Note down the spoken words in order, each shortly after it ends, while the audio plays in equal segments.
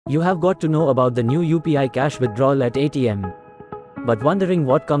You have got to know about the new UPI cash withdrawal at ATM. But wondering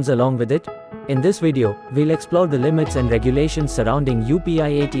what comes along with it? In this video, we'll explore the limits and regulations surrounding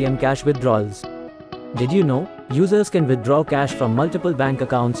UPI ATM cash withdrawals. Did you know, users can withdraw cash from multiple bank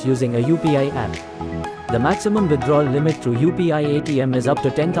accounts using a UPI app? The maximum withdrawal limit through UPI ATM is up to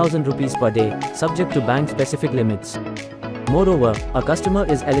 10,000 rupees per day, subject to bank-specific limits. Moreover, a customer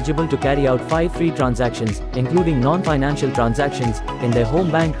is eligible to carry out 5 free transactions, including non-financial transactions, in their home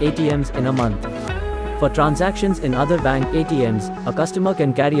bank ATMs in a month. For transactions in other bank ATMs, a customer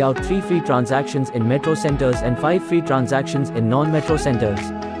can carry out 3 free transactions in metro centers and 5 free transactions in non-metro centers.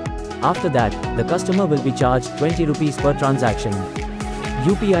 After that, the customer will be charged 20 rupees per transaction.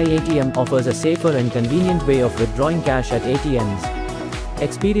 UPI ATM offers a safer and convenient way of withdrawing cash at ATMs.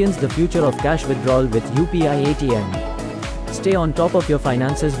 Experience the future of cash withdrawal with UPI ATM. Stay on top of your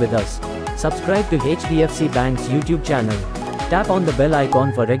finances with us. Subscribe to HDFC Bank's YouTube channel. Tap on the bell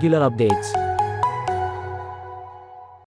icon for regular updates.